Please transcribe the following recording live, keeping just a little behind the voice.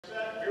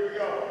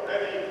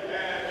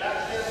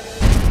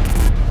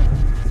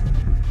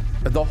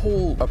The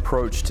whole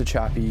approach to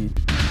Chappie,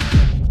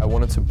 I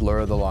wanted to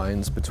blur the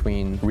lines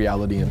between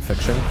reality and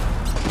fiction.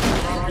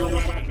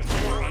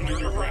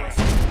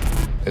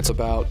 It's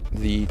about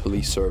the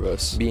police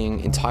service being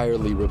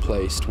entirely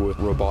replaced with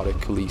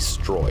robotic police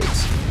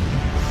droids.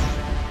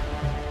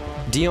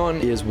 Dion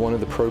is one of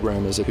the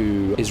programmers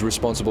who is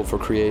responsible for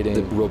creating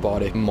the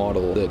robotic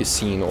model that is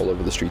seen all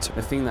over the streets.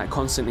 The thing that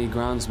constantly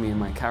grounds me in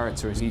my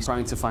character is he's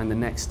trying to find the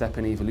next step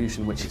in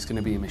evolution, which is going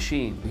to be a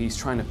machine. He's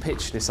trying to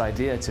pitch this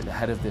idea to the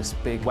head of this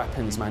big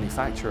weapons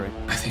manufacturer.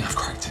 I think I've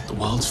cracked it. The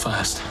world's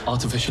first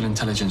artificial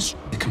intelligence,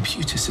 a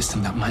computer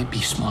system that might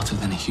be smarter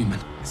than a human.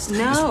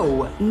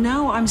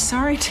 No, I'm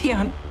sorry,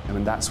 Dion.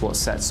 And that's what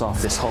sets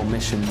off this whole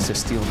mission to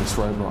steal this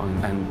robot,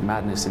 and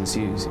madness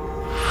ensues.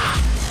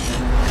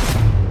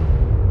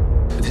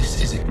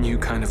 This is a new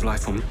kind of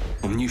life form,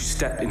 a new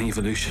step in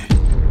evolution.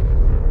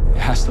 It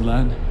has to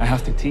learn. I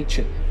have to teach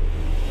it.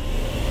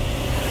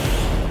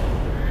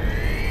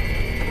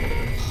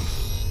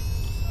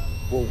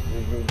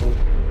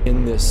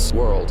 In this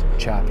world,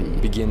 Chappie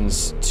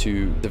begins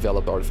to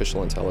develop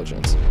artificial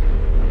intelligence.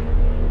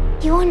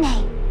 Your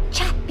name,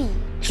 Chappie.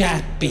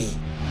 Chappie.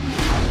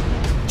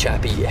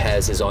 Chappie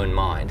has his own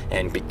mind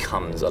and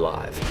becomes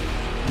alive.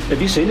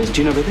 Have you seen this?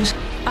 Do you know about this?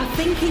 A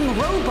thinking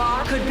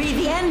robot could be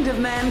the end of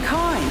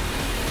mankind.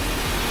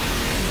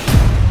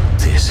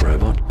 This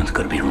robot has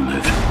got to be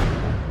removed.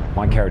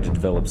 My character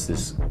develops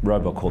this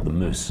robot called the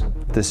Moose.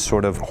 This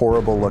sort of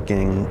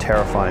horrible-looking,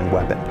 terrifying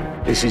weapon.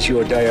 This is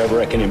your day of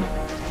reckoning.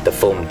 The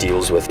film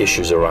deals with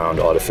issues around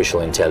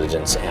artificial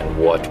intelligence and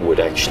what would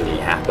actually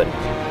happen.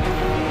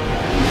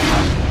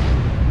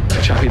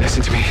 Chappie,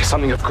 listen to me.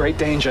 Something of great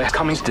danger is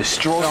coming to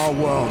destroy our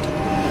world.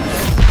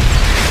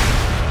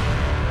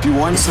 If you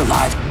want to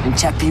survive, then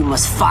Chappie, you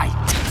must fight.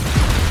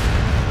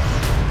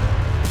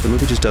 The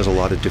movie just does a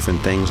lot of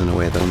different things in a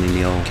way that only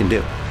Neill can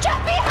do.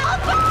 Chappie,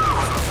 help us!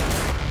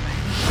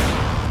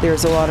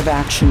 There's a lot of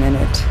action in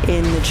it,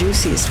 in the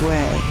juiciest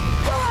way.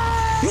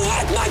 You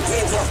hurt my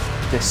people!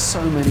 There's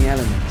so many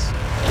elements.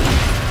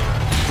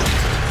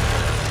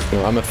 You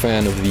know, I'm a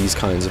fan of these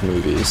kinds of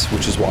movies,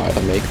 which is why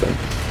I make them.